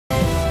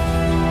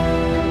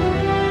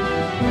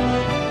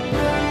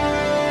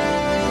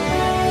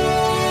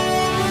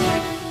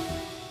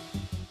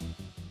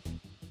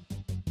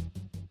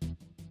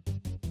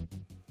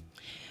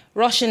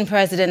Russian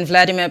President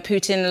Vladimir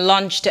Putin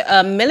launched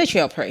a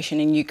military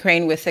operation in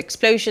Ukraine with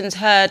explosions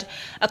heard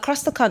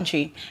across the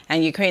country,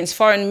 and Ukraine's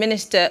foreign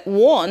minister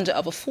warned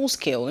of a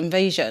full-scale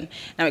invasion.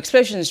 Now,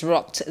 explosions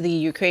rocked the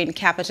Ukraine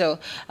capital,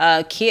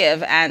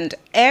 Kiev, and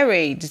air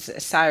raids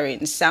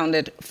sirens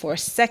sounded for a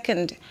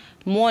second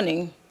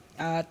morning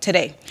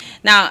today.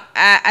 Now,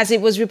 as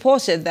it was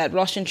reported that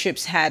Russian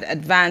troops had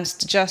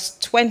advanced just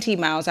 20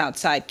 miles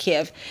outside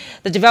Kiev,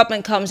 the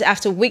development comes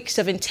after weeks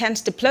of intense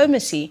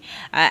diplomacy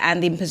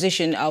and the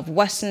imposition of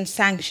Western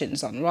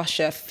sanctions on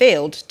Russia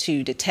failed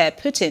to deter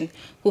Putin,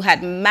 who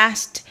had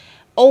massed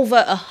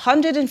over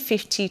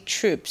 150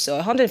 troops, or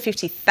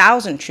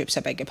 150,000 troops,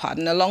 I beg your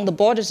pardon, along the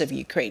borders of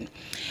Ukraine.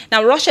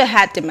 Now, Russia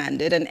had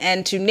demanded an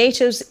end to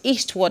NATO's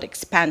eastward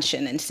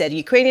expansion and said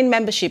Ukrainian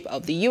membership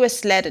of the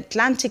US-led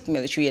Atlantic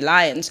Military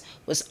Alliance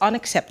was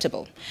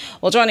unacceptable.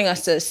 Well, joining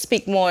us to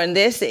speak more on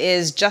this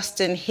is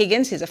Justin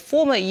Higgins. He's a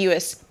former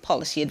US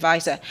policy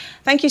advisor.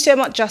 Thank you so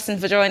much, Justin,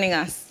 for joining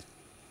us.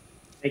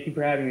 Thank you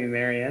for having me,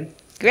 Marianne.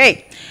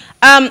 Great.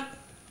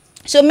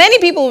 So many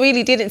people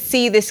really didn't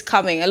see this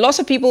coming. A lot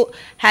of people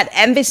had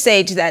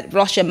envisaged that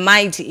Russia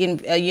might,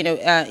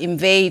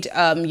 invade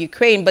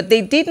Ukraine, but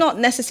they did not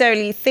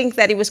necessarily think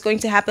that it was going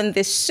to happen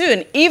this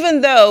soon,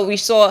 even though we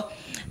saw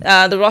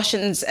the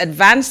Russians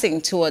advancing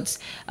towards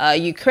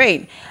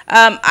Ukraine.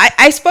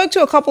 I spoke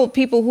to a couple of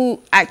people who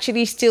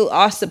actually still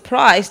are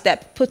surprised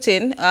that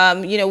Putin,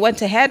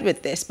 went ahead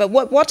with this. But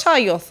what are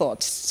your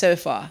thoughts so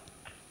far?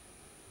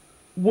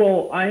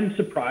 Well, I'm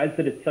surprised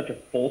that it's such a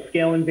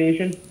full-scale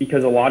invasion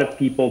because a lot of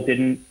people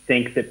didn't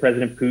think that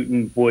President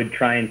Putin would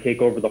try and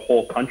take over the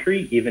whole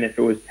country, even if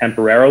it was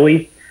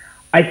temporarily.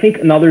 I think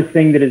another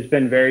thing that has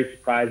been very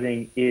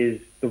surprising is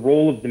the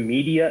role of the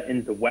media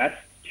in the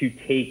West to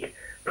take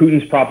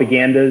Putin's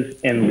propagandas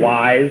and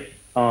lies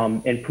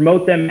and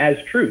promote them as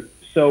truth.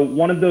 So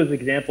one of those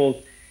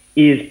examples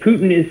is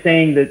Putin is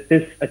saying that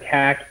this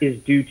attack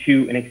is due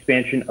to an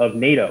expansion of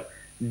NATO.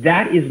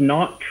 That is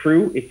not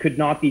true. It could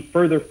not be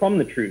further from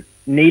the truth.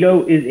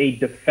 NATO is a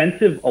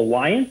defensive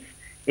alliance.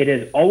 It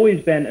has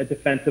always been a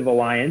defensive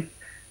alliance.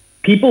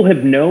 People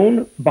have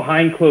known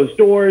behind closed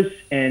doors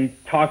and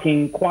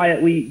talking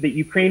quietly that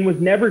Ukraine was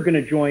never going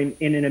to join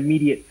in an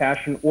immediate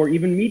fashion or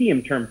even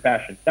medium-term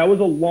fashion. That was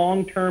a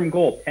long-term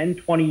goal, 10,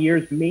 20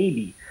 years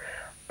maybe.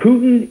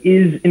 Putin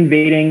is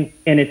invading,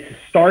 and it's a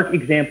stark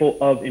example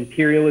of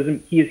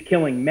imperialism. He is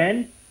killing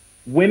men,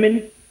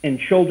 women, and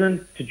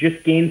children to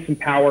just gain some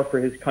power for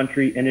his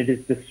country, and it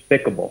is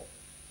despicable.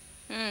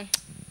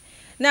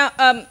 Now,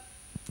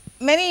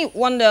 many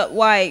wonder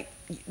why,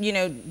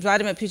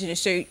 Vladimir Putin is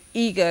so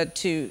eager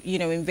to,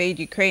 invade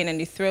Ukraine and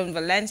dethrone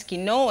Zelensky,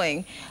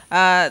 knowing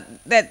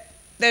that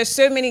there's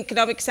so many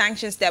economic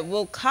sanctions that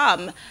will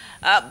come.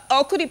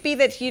 Or could it be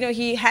that,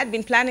 he had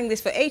been planning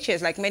this for 8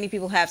 years, like many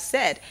people have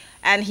said,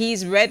 and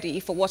he's ready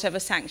for whatever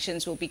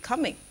sanctions will be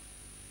coming?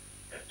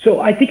 So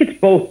I think it's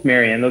both,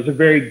 Marianne. Those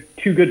are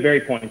two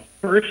good points.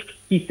 First,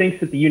 he thinks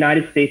that the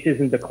United States is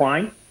in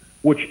decline,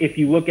 which if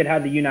you look at how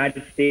the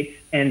United States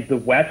and the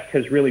West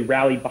has really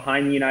rallied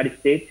behind the United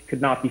States,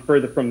 could not be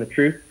further from the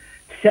truth.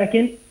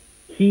 Second,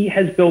 he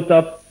has built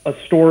up a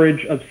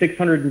storage of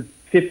 $650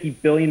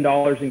 billion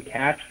in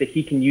cash that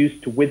he can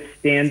use to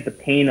withstand the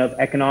pain of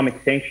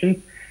economic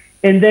sanctions.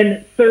 And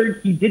then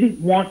third, he didn't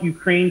want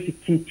Ukraine to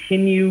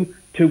continue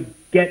to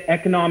get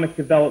economic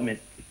development,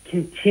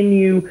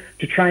 continue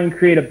to try and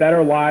create a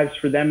better lives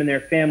for them and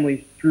their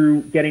families through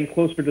getting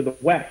closer to the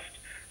West.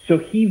 So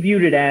he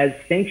viewed it as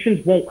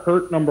sanctions won't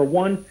hurt, number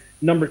one.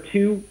 Number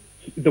two,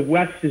 the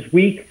West is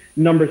weak.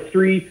 Number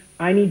three,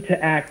 I need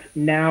to act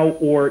now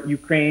or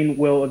Ukraine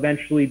will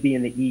eventually be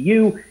in the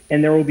EU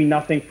and there will be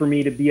nothing for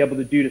me to be able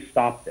to do to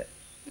stop this.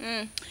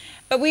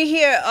 But we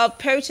hear of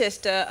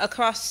protests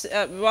across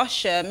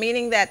Russia,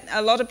 meaning that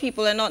a lot of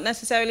people are not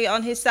necessarily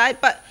on his side.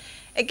 But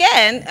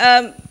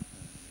again,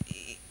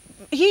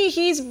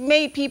 he's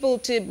made people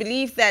to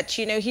believe that,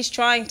 he's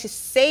trying to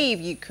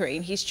save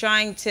Ukraine. He's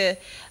trying to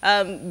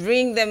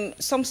bring them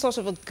some sort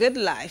of a good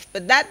life.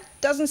 But that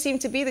doesn't seem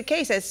to be the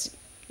case, as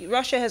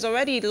Russia has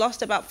already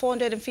lost about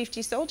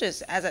 450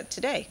 soldiers as of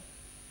today.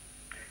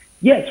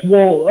 Yes,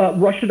 well,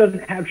 Russia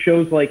doesn't have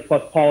shows like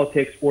Plus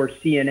Politics or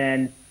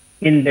CNN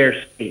in their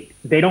state.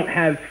 They don't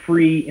have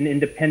free and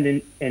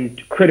independent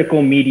and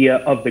critical media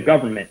of the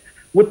government.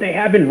 What they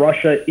have in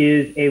Russia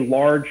is a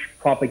large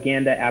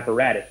propaganda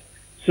apparatus.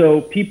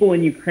 So people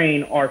in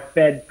Ukraine are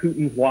fed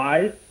Putin's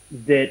lies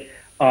that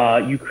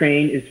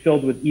Ukraine is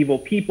filled with evil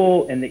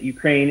people and that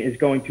Ukraine is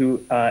going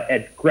to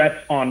aggress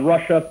on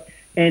Russia.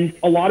 And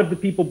a lot of the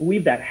people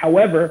believe that.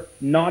 However,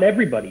 not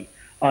everybody.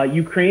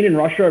 Ukraine and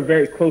Russia are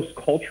very close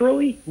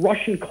culturally.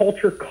 Russian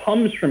culture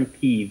comes from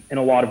Kyiv in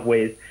a lot of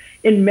ways.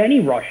 And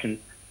many Russians,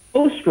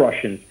 most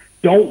Russians,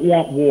 don't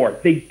want war.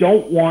 They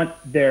don't want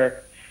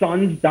their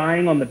sons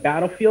dying on the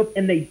battlefield,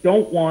 and they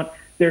don't want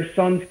their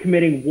sons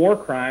committing war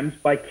crimes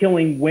by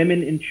killing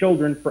women and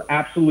children for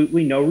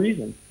absolutely no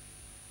reason.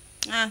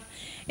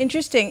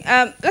 Interesting.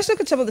 Let's look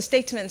at some of the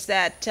statements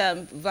that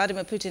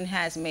Vladimir Putin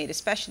has made,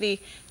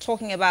 especially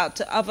talking about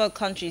other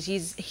countries.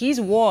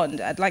 He's warned,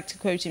 I'd like to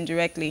quote him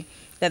directly,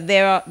 that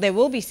there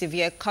will be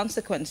severe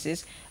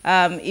consequences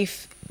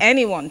if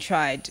anyone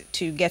tried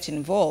to get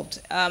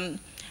involved.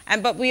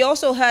 But we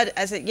also heard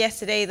as of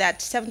yesterday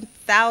that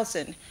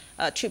 7,000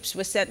 troops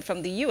were sent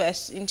from the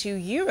US into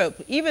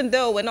Europe, even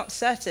though we're not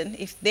certain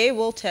if they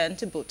will turn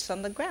to boots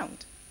on the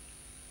ground.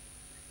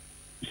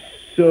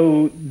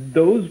 So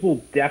those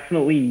will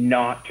definitely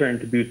not turn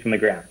to boots on the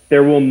ground.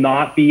 There will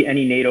not be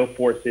any NATO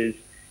forces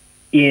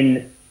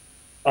in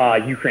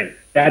Ukraine.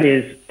 That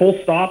is full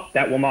stop.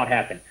 That will not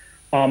happen.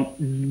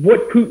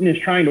 What Putin is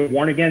trying to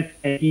warn against,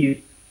 and he's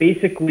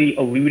basically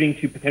alluding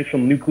to potential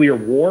nuclear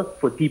war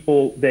for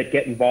people that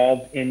get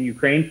involved in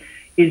Ukraine,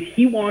 is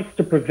he wants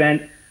to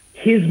prevent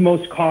his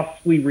most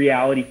costly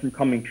reality from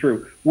coming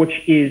true, which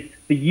is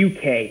the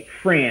UK,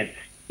 France,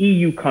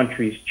 EU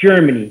countries,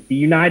 Germany, the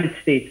United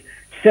States,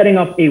 setting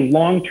up a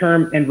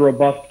long-term and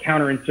robust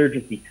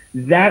counterinsurgency.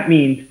 That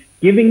means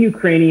giving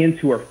Ukrainians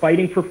who are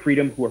fighting for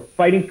freedom, who are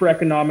fighting for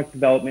economic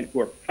development,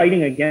 who are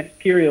fighting against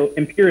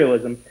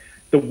imperialism,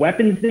 the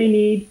weapons they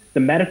need,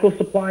 the medical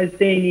supplies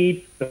they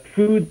need, the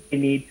food they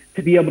need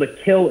to be able to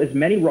kill as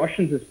many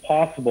Russians as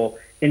possible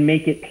and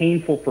make it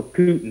painful for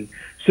Putin.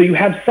 So you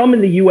have some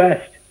in the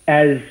U.S.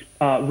 as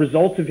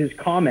results of his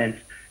comments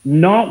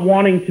not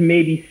wanting to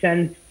maybe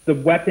send the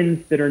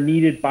weapons that are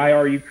needed by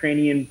our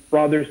Ukrainian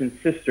brothers and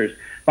sisters,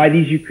 by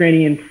these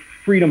Ukrainian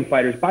freedom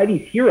fighters, by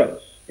these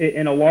heroes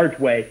in a large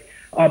way,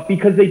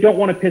 because they don't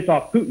want to piss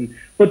off Putin.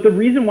 But the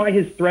reason why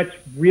his threats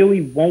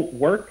really won't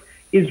work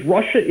is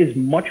Russia is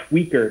much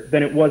weaker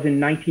than it was in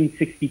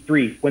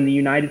 1963 when the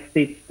United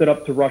States stood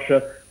up to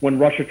Russia, when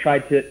Russia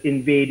tried to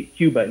invade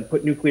Cuba and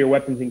put nuclear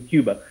weapons in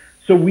Cuba.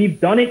 So we've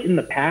done it in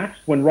the past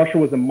when Russia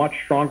was a much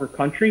stronger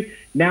country.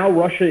 Now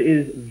Russia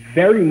is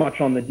very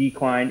much on the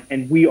decline,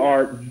 and we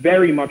are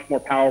very much more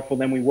powerful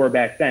than we were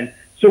back then.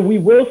 So we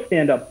will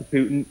stand up to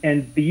Putin,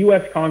 and the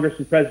U.S. Congress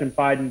and President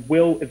Biden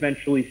will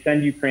eventually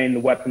send Ukraine the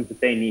weapons that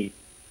they need.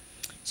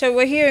 So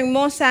we're hearing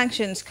more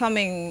sanctions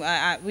coming.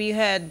 We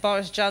heard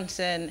Boris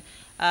Johnson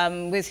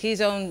with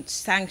his own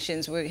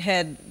sanctions. We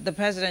heard the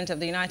President of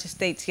the United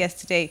States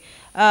yesterday.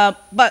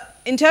 But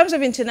in terms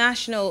of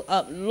international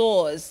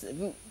laws,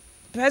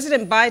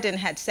 President Biden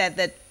had said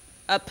that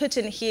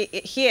Putin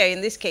here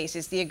in this case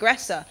is the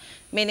aggressor,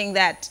 meaning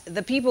that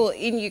the people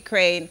in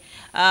Ukraine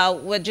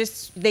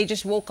they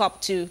just woke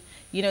up to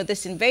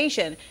this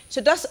invasion. So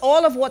does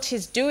all of what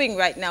he's doing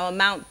right now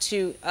amount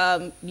to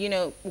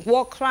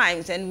war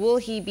crimes, and will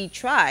he be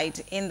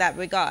tried in that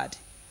regard,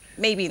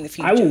 maybe in the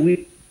future?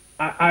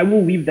 I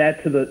will leave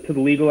that to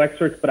the legal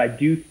experts, but I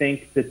do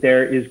think that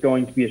there is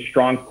going to be a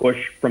strong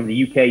push from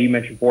the UK. You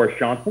mentioned Boris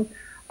Johnson.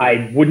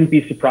 I wouldn't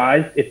be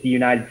surprised if the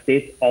United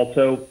States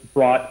also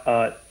brought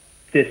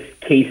this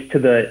case to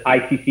the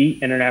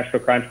ICC, International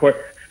Crimes Court,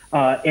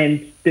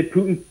 and that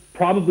Putin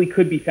probably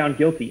could be found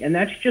guilty. And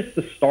that's just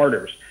the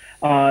starters.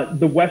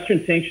 The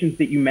Western sanctions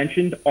that you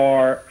mentioned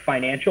are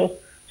financial.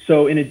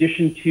 So in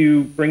addition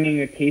to bringing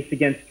a case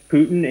against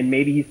Putin and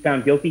maybe he's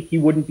found guilty, he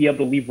wouldn't be able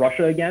to leave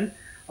Russia again.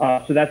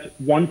 So that's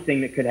one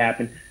thing that could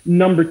happen.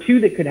 Number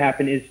two that could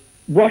happen is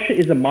Russia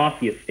is a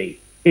mafia state.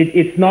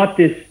 It's not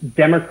this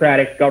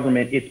democratic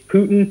government. It's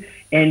Putin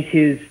and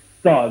his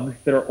thugs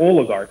that are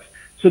oligarchs.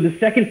 So the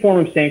second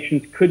form of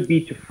sanctions could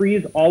be to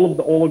freeze all of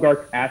the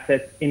oligarchs'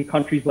 assets in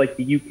countries like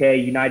the UK,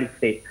 United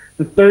States.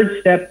 The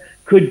third step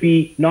could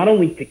be not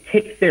only to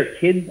kick their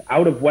kids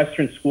out of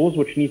Western schools,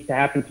 which needs to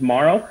happen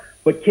tomorrow,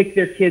 but kick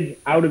their kids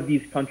out of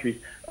these countries.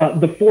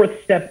 The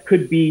fourth step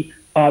could be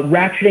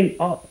ratcheting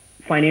up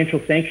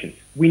financial sanctions.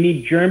 We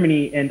need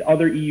Germany and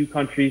other EU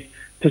countries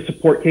to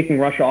support kicking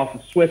Russia off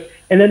of SWIFT.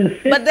 And then the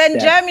fifth But then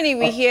step, Germany,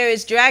 we hear,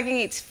 is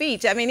dragging its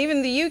feet. I mean,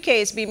 even the UK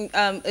has been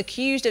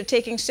accused of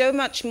taking so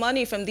much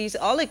money from these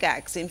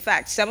oligarchs. In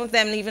fact, some of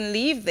them even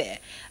leave there.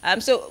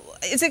 So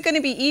is it going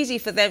to be easy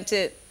for them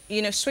to,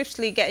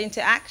 swiftly get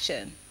into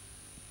action?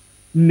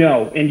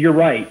 No, and you're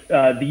right.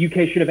 The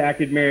UK should have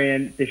acted,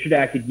 Marianne. They should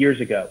have acted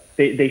years ago.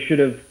 They should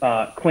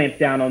have clamped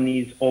down on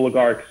these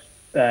oligarchs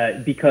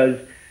because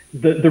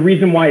the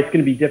reason why it's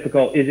going to be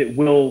difficult is it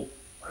will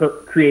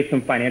create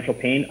some financial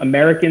pain.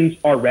 Americans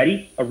are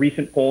ready. A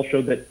recent poll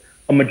showed that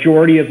a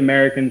majority of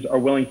Americans are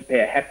willing to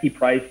pay a hefty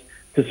price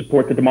to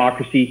support the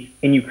democracy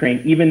in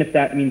Ukraine, even if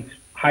that means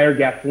higher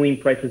gasoline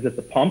prices at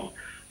the pump.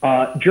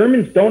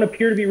 Germans don't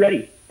appear to be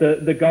ready.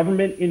 The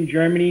government in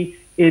Germany,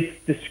 it's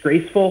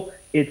disgraceful.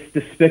 It's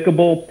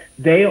despicable.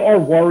 They are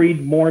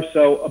worried more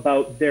so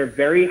about their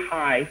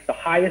the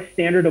highest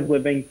standard of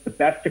living, the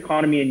best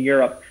economy in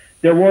Europe.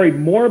 They're worried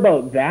more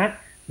about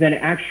that than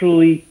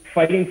actually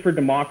fighting for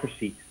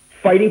democracy,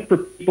 fighting for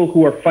people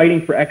who are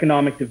fighting for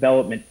economic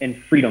development and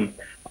freedom.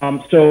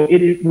 So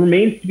it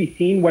remains to be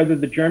seen whether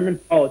the German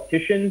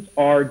politicians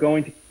are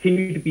going to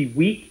continue to be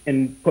weak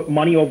and put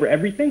money over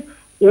everything,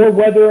 or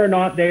whether or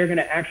not they are going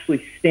to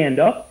actually stand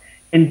up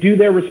and do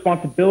their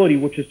responsibility,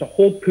 which is to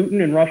hold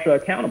Putin and Russia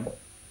accountable.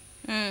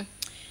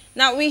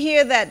 Now, we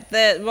hear that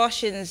the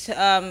Russians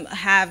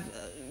have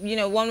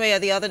one way or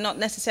the other, not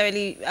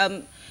necessarily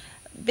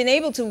been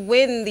able to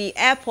win the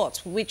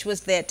airports, which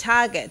was their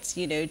targets,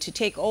 to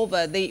take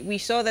over. We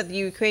saw that the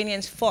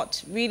Ukrainians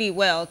fought really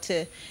well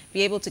to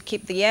be able to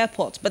keep the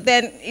airports. But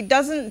then it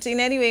doesn't in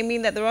any way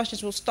mean that the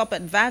Russians will stop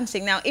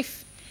advancing. Now,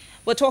 if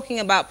we're talking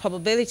about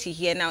probability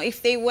here, now,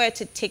 if they were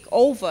to take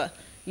over,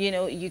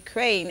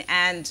 Ukraine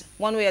and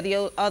one way or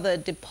the other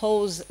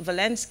depose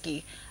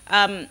Zelensky,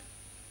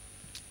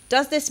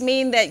 does this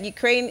mean that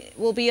Ukraine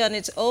will be on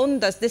its own?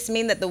 Does this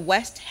mean that the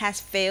West has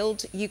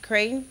failed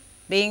Ukraine,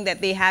 being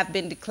that they have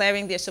been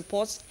declaring their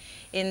support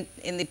in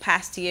the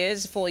past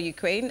years for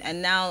Ukraine,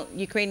 and now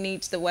Ukraine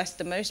needs the West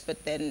the most,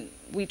 but then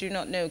we do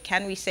not know.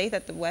 Can we say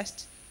that the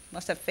West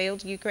must have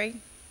failed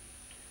Ukraine?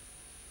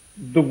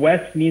 The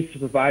West needs to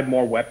provide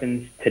more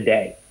weapons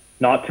today,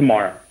 not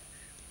tomorrow.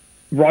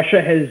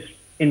 Russia has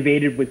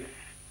invaded with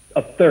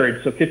a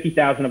third, so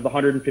 50,000 of the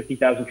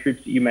 150,000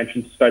 troops that you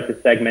mentioned to start the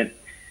segment.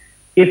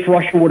 If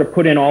Russia were to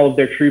put in all of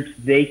their troops,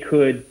 they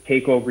could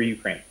take over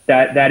Ukraine.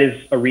 That is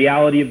a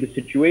reality of the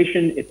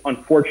situation. It's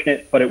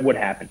unfortunate, but it would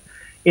happen.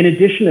 In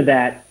addition to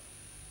that,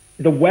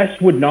 the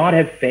West would not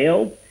have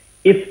failed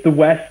if the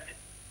West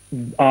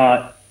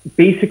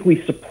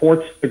basically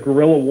supports the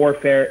guerrilla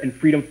warfare and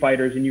freedom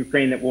fighters in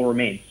Ukraine that will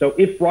remain. So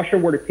if Russia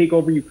were to take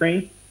over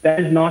Ukraine, that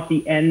is not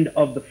the end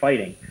of the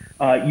fighting.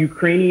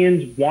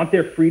 Ukrainians want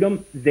their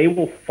freedom. They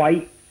will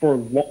fight for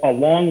a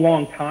long,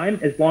 long time,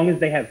 as long as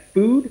they have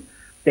food,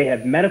 they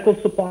have medical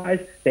supplies,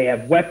 they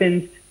have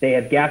weapons, they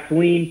have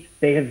gasoline,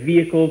 they have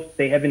vehicles,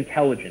 they have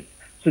intelligence.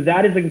 So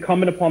that is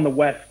incumbent upon the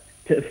West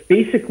to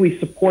basically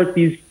support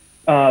these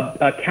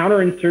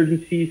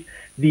counterinsurgencies,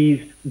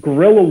 these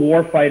guerrilla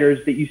war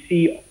fighters that you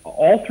see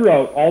all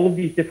throughout all of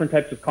these different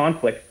types of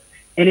conflicts.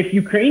 And if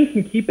Ukraine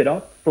can keep it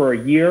up for a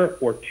year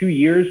or 2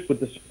 years with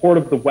the support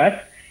of the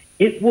West,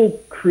 it will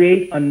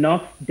create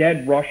enough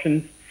dead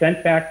Russians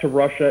sent back to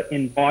Russia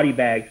in body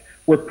bags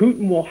where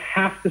Putin will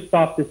have to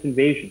stop this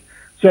invasion.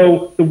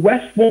 So the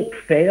West won't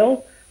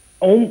fail.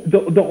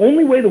 The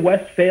only way the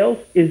West fails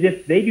is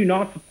if they do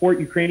not support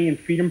Ukrainian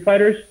freedom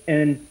fighters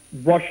and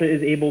Russia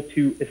is able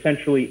to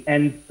essentially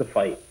end the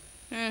fight.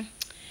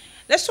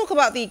 Let's talk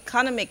about the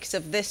economics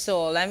of this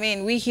all. I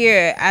mean, we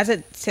hear as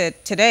of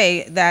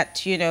today that,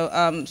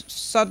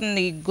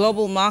 suddenly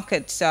global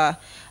markets are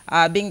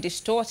being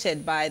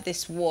distorted by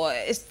this war.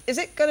 Is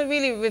it going to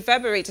really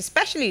reverberate,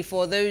 especially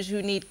for those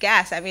who need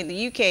gas? I mean,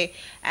 the UK,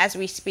 as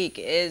we speak,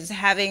 is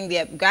having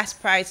their gas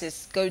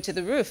prices go to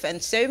the roof,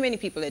 and so many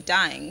people are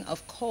dying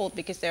of cold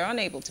because they're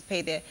unable to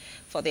pay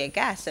for their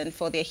gas and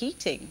for their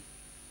heating.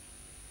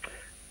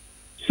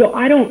 So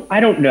I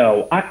don't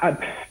know.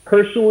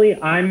 Personally,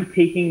 I'm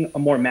taking a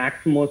more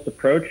maximalist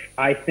approach.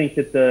 I think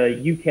that the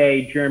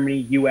UK, Germany,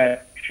 US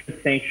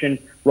should sanction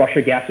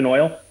Russia gas and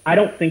oil. I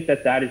don't think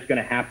that that is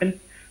going to happen.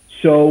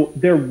 So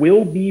there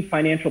will be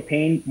financial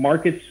pain.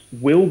 Markets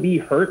will be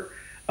hurt.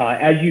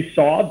 As you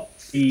saw,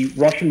 the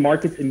Russian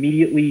markets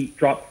immediately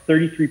dropped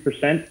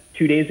 33%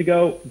 2 days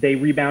ago. They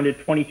rebounded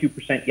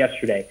 22%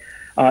 yesterday.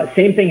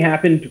 Same thing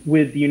happened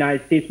with the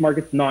United States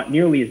markets, not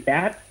nearly as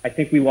bad. I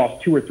think we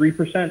lost 2 or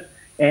 3%.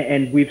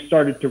 And we've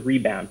started to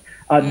rebound.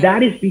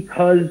 That is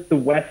because the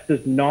West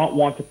does not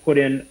want to put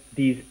in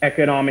these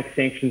economic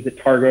sanctions that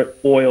target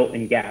oil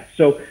and gas.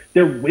 So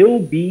there will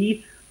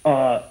be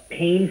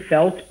pain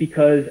felt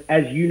because,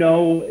 as you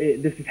know,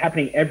 this is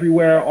happening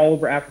everywhere, all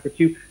over Africa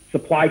too.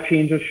 Supply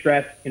chains are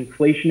stressed,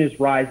 inflation is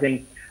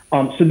rising.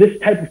 So this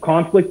type of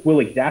conflict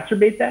will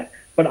exacerbate that,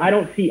 but I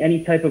don't see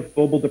any type of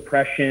global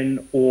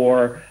depression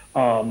or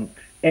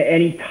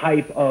any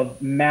type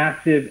of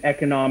massive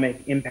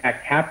economic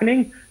impact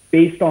happening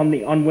based on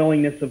the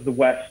unwillingness of the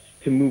West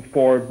to move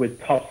forward with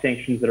tough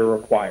sanctions that are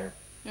required.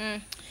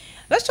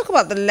 Let's talk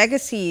about the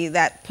legacy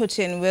that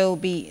Putin will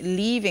be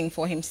leaving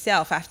for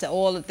himself after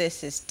all of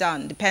this is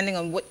done, depending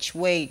on which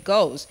way it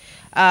goes.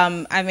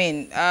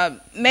 Many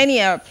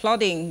are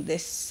applauding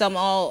this, some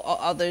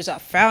others are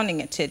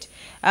frowning at it.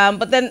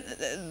 But then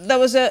there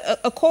was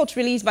a quote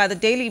released by the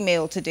Daily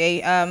Mail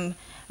today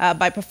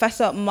by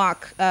Professor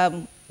Mark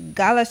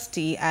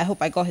Galasty. I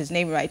hope I got his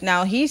name right.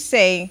 Now, he's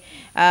saying,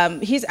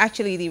 he's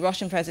actually the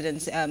Russian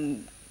president's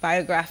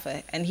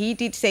biographer, and he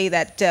did say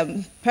that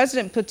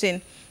President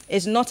Putin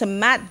is not a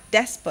mad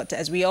despot,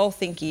 as we all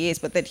think he is,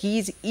 but that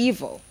he's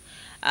evil.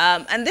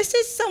 And this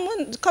is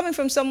coming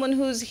from someone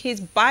who's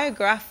his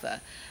biographer.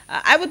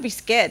 I would be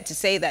scared to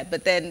say that,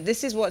 but then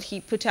this is what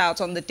he put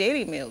out on the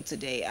Daily Mail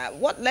today.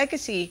 What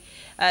legacy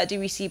do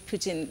we see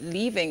Putin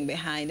leaving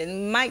behind?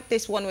 And might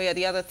this one way or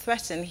the other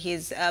threaten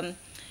his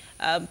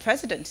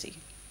presidency?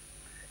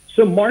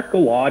 So Mark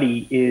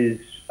Galati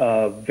is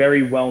a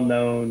very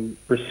well-known,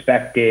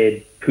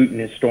 respected Putin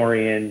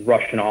historian,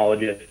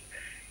 Russianologist.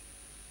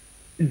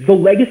 The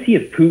legacy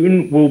of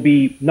Putin will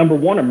be, number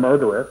one, a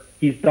murderer.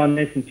 He's done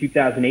this in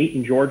 2008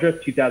 in Georgia,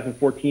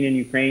 2014 in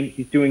Ukraine.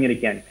 He's doing it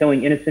again,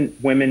 killing innocent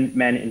women,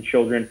 men, and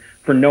children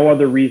for no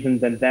other reason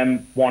than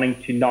them wanting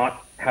to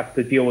not have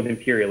to deal with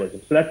imperialism.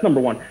 So that's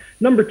number one.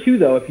 Number two,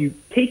 though, if you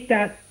take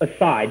that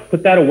aside,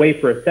 put that away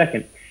for a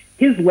second,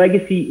 his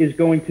legacy is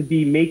going to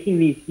be making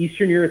these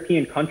Eastern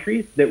European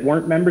countries that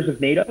weren't members of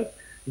NATO,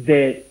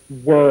 that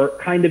were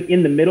kind of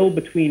in the middle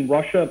between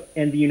Russia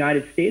and the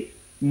United States,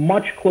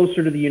 much closer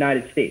to the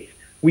United States.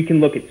 We can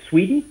look at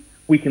Sweden.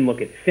 We can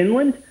look at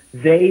Finland.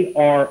 They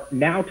are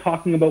now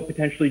talking about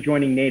potentially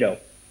joining NATO.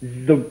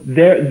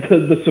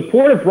 The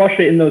support of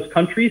Russia in those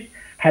countries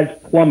has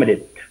plummeted.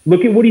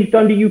 Look at what he's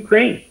done to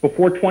Ukraine.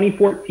 Before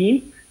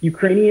 2014,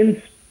 Ukrainians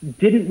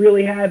didn't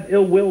really have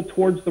ill will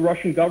towards the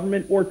Russian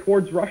government or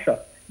towards Russia.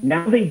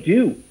 Now they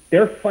do.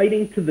 They're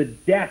fighting to the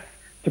death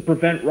to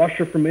prevent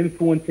Russia from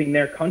influencing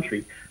their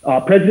country.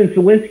 President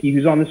Zelensky,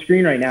 who's on the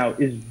screen right now,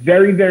 is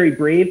very, very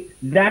brave.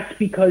 That's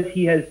because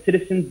he has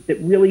citizens that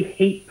really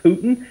hate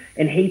Putin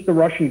and hate the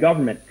Russian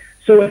government.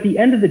 So at the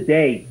end of the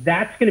day,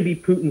 that's going to be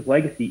Putin's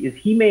legacy, is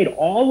he made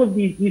all of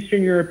these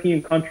Eastern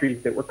European countries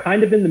that were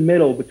kind of in the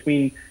middle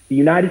between the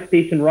United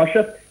States and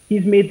Russia,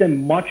 he's made them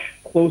much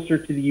closer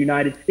to the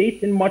United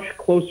States and much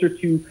closer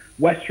to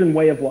Western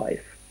way of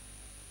life.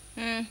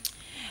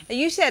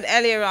 You said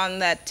earlier on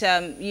that,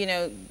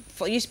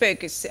 you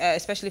spoke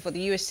especially for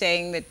the US,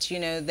 saying that,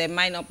 there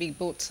might not be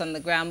boots on the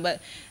ground, but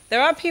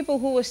there are people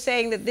who are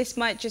saying that this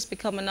might just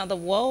become another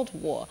world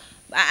war.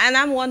 And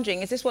I'm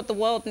wondering, is this what the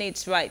world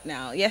needs right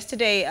now?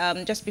 Yesterday,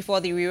 just before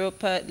the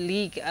Europa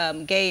League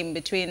game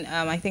between,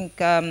 I think,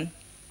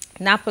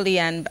 Napoli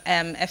and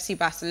FC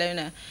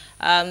Barcelona,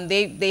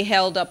 they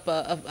held up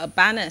a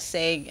banner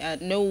saying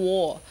no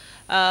war.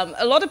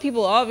 A lot of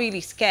people are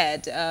really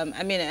scared.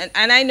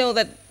 And I know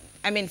that,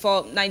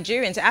 for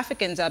Nigerians,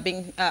 Africans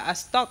are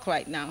stuck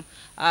right now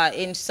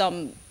in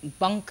some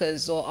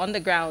bunkers or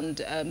underground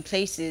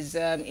places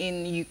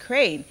in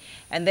Ukraine,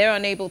 and they're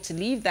unable to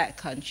leave that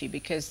country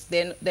because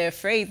they're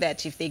afraid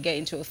that if they get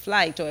into a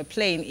flight or a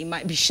plane, it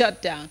might be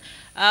shut down.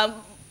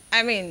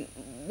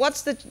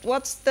 What's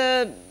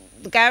the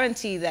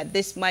guarantee that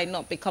this might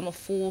not become a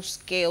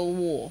full-scale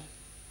war?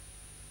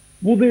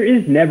 Well, there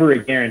is never a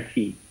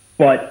guarantee,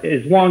 but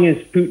as long as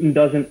Putin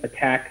doesn't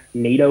attack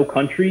NATO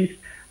countries,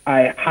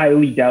 I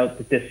highly doubt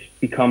that this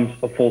becomes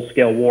a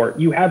full-scale war.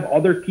 You have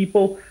other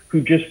people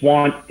who just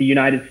want the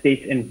United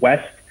States and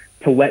West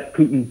to let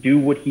Putin do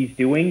what he's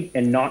doing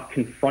and not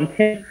confront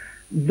him.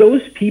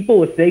 Those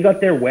people, if they got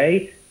their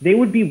way, they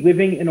would be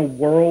living in a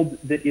world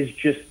that is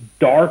just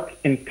dark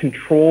and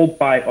controlled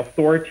by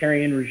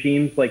authoritarian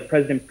regimes like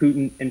President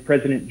Putin and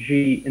President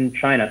Xi in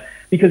China.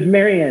 Because,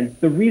 Marianne,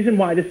 the reason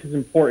why this is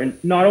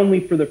important, not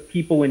only for the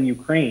people in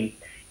Ukraine,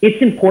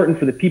 it's important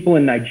for the people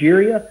in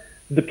Nigeria,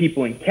 the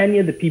people in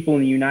Kenya, the people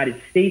in the United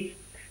States,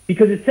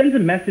 because it sends a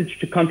message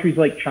to countries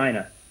like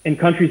China and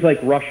countries like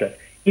Russia.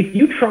 If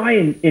you try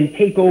and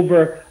take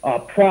over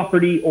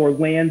property or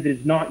land that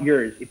is not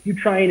yours, if you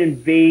try and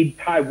invade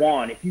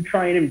Taiwan, if you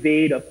try and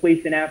invade a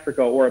place in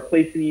Africa or a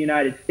place in the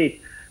United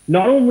States,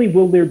 not only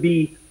will there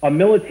be a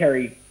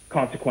military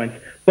consequence,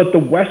 but the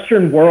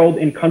Western world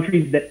and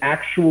countries that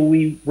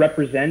actually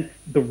represent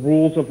the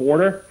rules of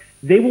order,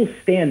 they will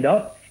stand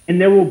up, and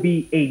there will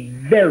be a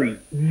very,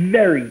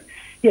 very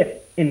stiff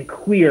and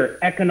clear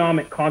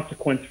economic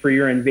consequence for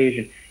your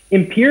invasion.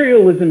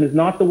 Imperialism is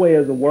not the way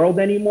of the world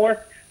anymore.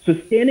 So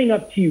standing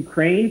up to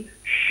Ukraine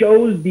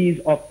shows these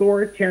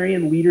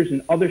authoritarian leaders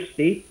in other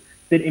states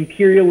that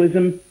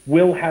imperialism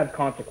will have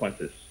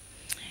consequences.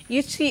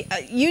 You see,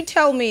 you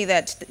tell me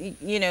that,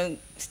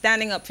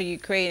 standing up for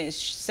Ukraine is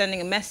sending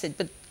a message,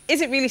 but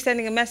is it really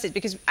sending a message?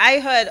 Because I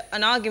heard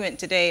an argument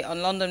today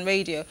on London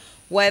radio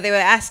where they were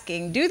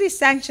asking, do these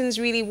sanctions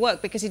really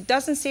work? Because it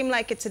doesn't seem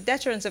like it's a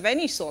deterrence of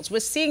any sorts. We're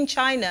seeing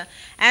China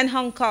and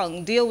Hong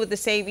Kong deal with the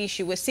same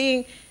issue. We're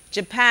seeing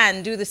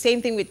Japan do the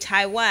same thing with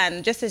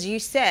Taiwan, just as you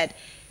said.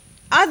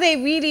 Are they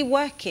really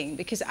working?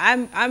 Because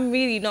I'm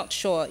really not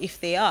sure if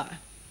they are.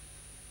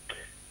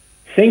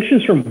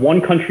 Sanctions from one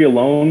country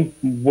alone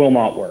will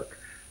not work.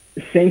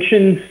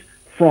 Sanctions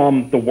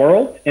from the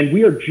world, and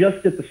we are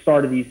just at the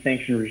start of these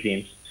sanction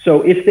regimes.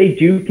 So if they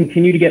do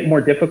continue to get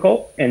more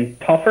difficult and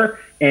tougher,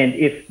 and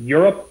if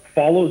Europe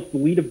follows the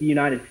lead of the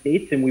United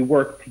States and we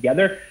work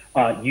together,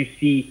 you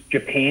see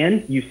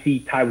Japan, you see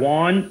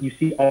Taiwan, you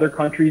see other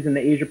countries in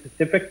the Asia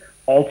Pacific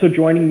also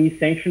joining these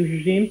sanctions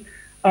regimes.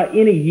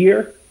 In a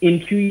year,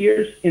 in 2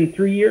 years, in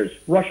 3 years,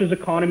 Russia's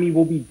economy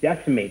will be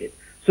decimated.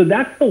 So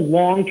that's the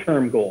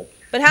long-term goal.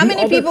 But how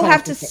many people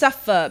have to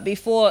suffer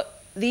before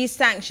these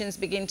sanctions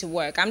begin to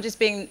work? I'm just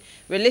being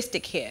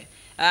realistic here.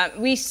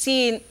 We've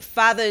seen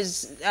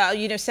fathers,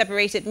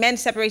 separated, men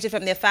separated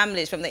from their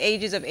families from the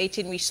ages of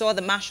 18. We saw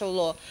the martial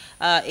law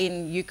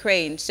in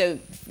Ukraine. So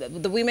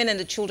the women and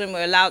the children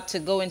were allowed to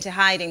go into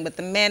hiding, but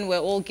the men were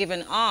all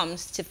given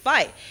arms to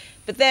fight.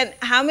 But then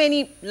how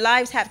many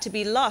lives have to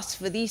be lost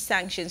for these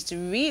sanctions to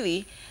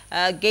really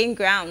gain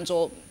grounds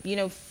or,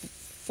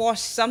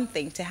 force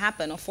something to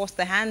happen or force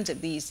the hand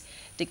of these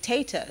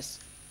dictators?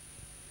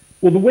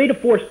 Well, the way to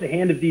force the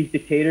hand of these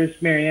dictators,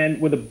 Marianne,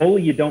 with a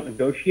bully you don't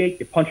negotiate,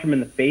 you punch them in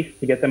the face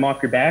to get them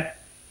off your back,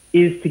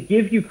 is to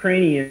give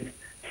Ukrainians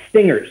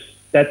Stingers.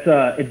 That's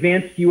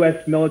advanced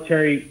U.S.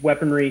 military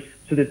weaponry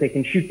so that they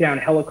can shoot down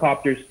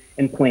helicopters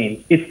and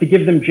planes. It's to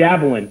give them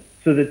Javelin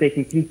so that they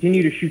can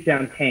continue to shoot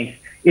down tanks.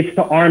 It's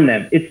to arm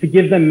them. It's to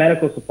give them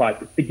medical supplies.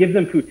 It's to give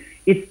them food.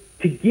 It's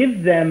to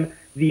give them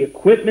the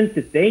equipment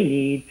that they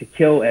need to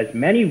kill as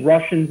many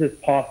Russians as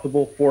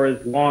possible for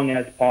as long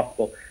as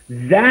possible.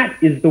 That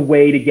is the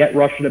way to get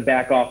Russia to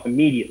back off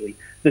immediately.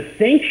 The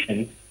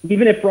sanctions,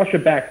 even if Russia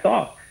backs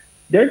off,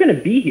 they're going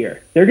to be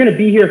here. They're going to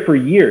be here for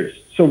years.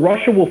 So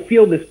Russia will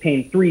feel this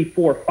pain 3,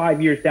 4,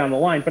 5 years down the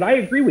line. But I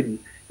agree with you.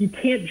 You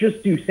can't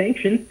just do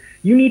sanctions.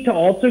 You need to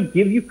also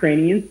give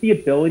Ukrainians the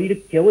ability to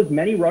kill as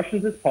many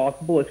Russians as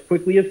possible, as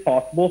quickly as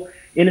possible,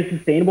 in a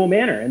sustainable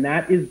manner. And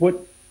that is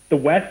what the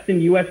West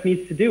and U.S.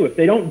 needs to do. If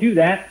they don't do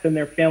that, then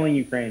they're failing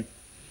Ukraine.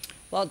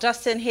 Well,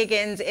 Justin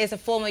Higgins is a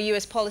former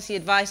U.S. policy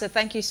advisor.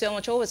 Thank you so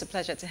much. Always a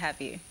pleasure to have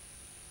you.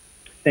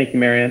 Thank you,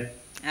 Marianne.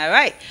 All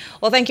right.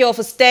 Well, thank you all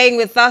for staying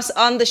with us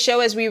on the show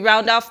as we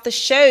round off the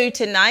show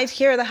tonight.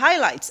 Here are the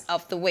highlights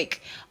of the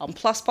week. On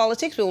Plus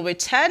Politics, we will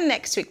return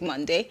next week,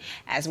 Monday,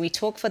 as we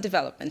talk for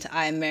development.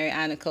 I am Mary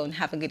Anna Cohn.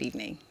 Have a good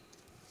evening.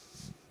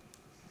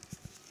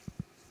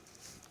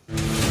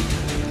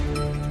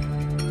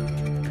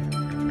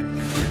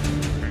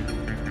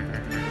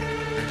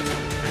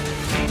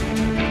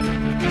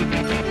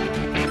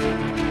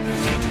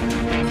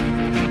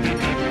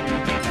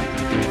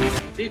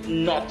 If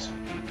not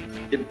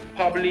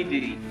probably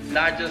the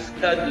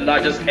third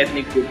largest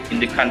ethnic group in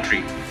the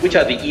country, which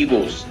are the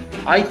Igbos.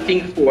 I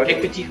think for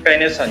equity,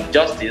 fairness, and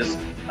justice,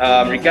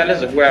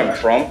 regardless of where I'm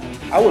from,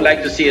 I would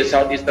like to see a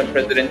Southeastern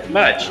president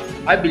emerge.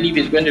 I believe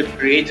it's going to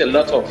create a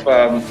lot of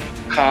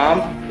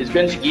calm. It's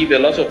going to give a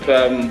lot of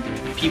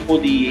people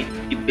the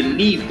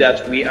belief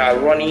that we are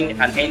running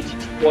an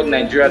entity called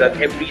Nigeria,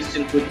 that every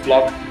single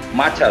block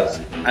matters,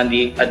 and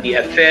the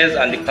affairs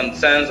and the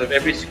concerns of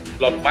every single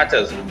block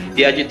matters.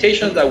 The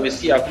agitations that we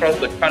see across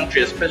the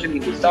country, especially in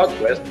the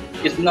Southwest,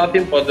 is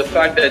nothing but the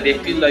fact that they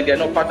feel like they're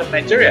not part of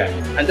Nigeria.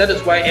 And that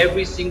is why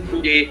every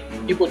single day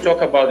people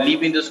talk about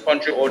leaving this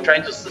country or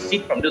trying to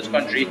secede from this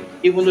country,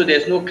 even though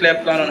there's no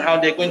clear plan on how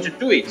they're going to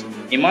do it.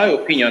 In my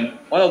opinion,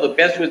 one of the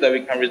best ways that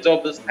we can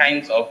resolve these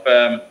kinds of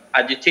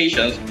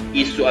agitations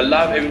is to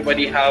allow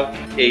everybody have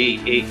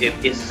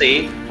a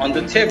say on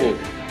the table.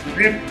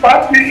 The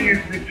party is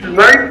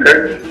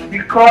disunited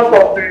because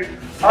of the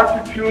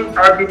attitude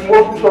and the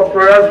modus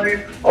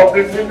operandi of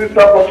the Minister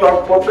for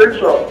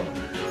Transportation.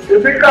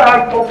 Emeka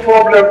has no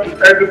problem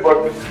with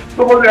anybody.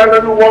 Nobody has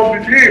anyone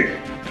with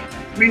him.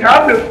 We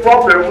have a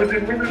problem with the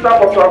Minister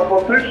for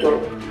Transportation,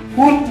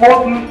 whose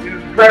modus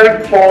is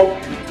very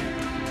faulty.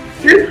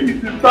 If he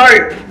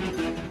decides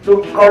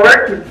to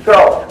correct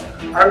himself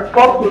and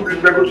come to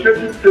the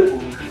negotiating table,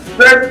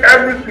 then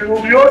everything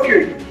will be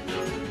okay.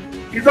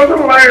 It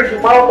doesn't lie in the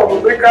mouth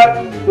of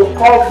Emeka to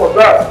call for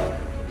that.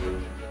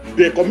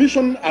 The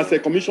commission, as a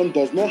commission,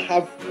 does not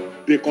have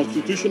the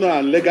constitutional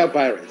and legal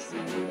virus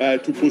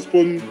to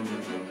postpone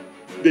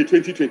the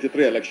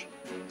 2023 election.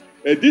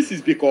 This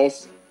is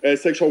because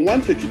Section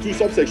 132,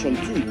 subsection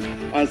 2,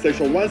 and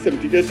Section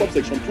 178,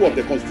 subsection 2 of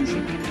the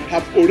Constitution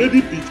have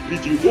already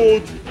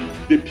pigeonholed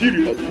the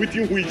period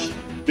within which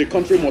the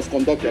country must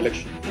conduct the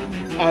election.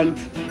 And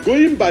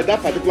going by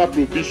that particular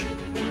provision,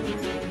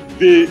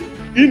 the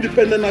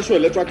Independent National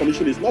Electoral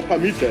Commission is not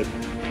permitted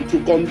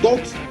to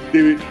conduct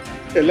the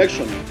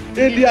election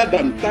earlier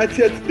than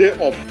 30th day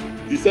of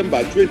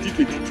December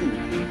 2022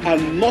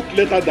 and not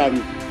later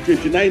than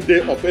 29th day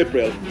of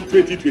April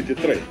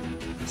 2023.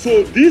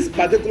 So this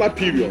particular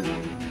period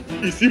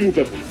is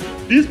immovable.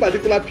 This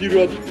particular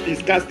period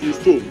is cast in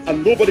stone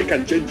and nobody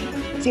can change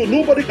it. So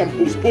nobody can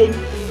postpone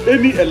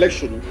any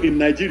election in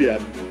Nigeria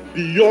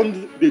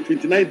beyond the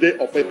 29th day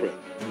of April.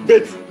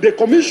 But the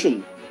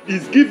commission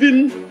is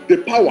given the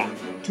power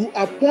to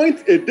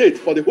appoint a date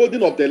for the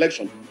holding of the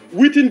election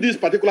within this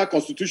particular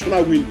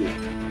constitutional window.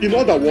 In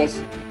other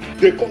words,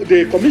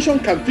 the commission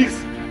can fix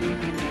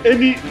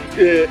any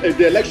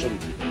the election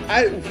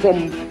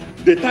from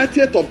the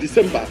 30th of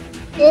December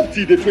up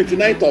to the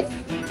 29th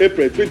of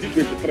April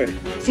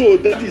 2023. So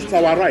that is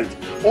our right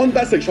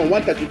under Section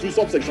 132,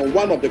 subsection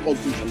 1 of the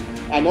Constitution,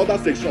 and under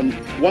Section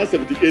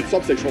 178,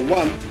 subsection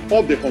 1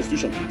 of the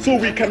Constitution. So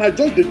we can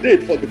adjust the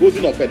date for the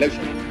holding of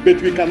election, but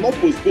we cannot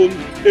postpone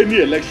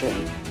any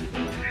election.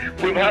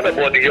 We've heard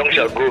about the young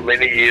shall grow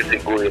many years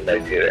ago in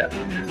Nigeria.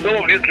 Some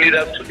of these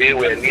leaders today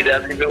were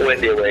leaders even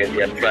when they were in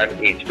their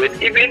prime age. But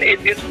even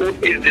in this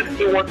old age, they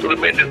still want to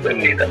remain the same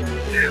leaders.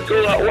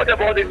 So what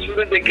about the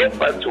children they get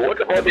back to?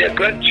 What about their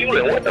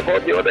grandchildren? What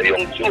about the other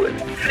young children?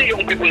 The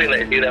young people in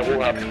Nigeria who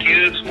have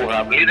skills, who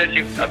have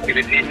leadership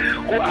ability,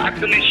 who are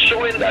actually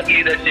showing that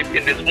leadership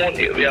in the small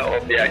area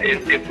of their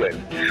influence.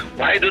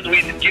 Why don't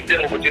we give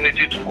them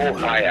opportunity to go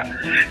higher?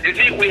 You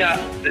see, we are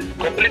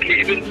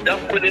completely even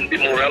dampening the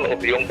morale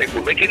of young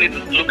people, making it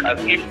look as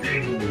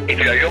if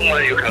you're a young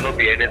man, you cannot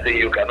be anything,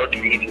 you cannot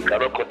lead, you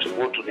cannot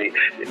contribute to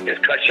the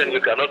discussion,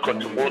 you cannot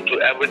contribute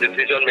to every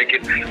decision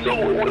making. So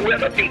we are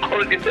not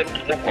encouraging them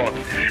to move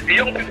on. The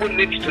young people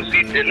need to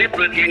see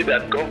deliberately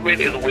that government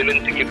is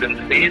willing to give them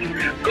space,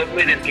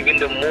 government is giving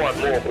them more and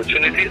more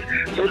opportunities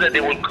so that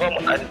they will come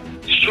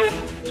and show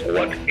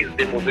what is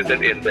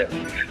deposited in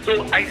them.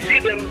 So I see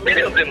them,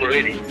 many of them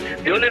ready.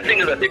 The only thing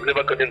is that they've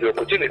never gotten the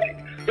opportunity.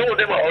 Some of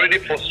them are already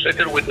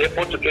frustrated with the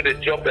effort to get a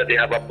job that they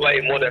have applied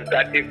in more than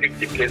 30,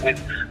 50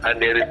 places,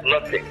 and there is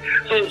nothing.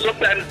 So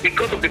sometimes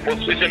because of the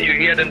frustration, you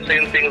hear them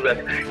saying things that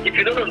if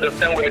you don't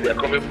understand where they're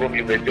coming from,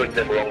 you may judge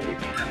them wrongly.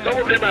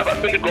 Some of them have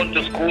actually gone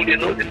to school, they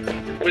know the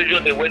pressure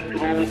they went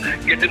through,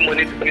 getting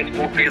money to pay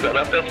school fees, and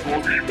after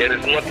school, there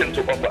is nothing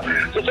to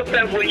offer. So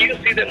sometimes when you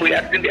see them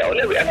reacting, they are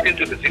only reacting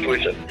to the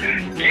situation.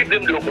 Give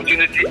them the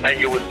opportunity and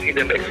you will see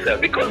them excel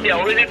because they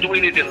are already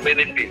doing it in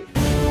many fields.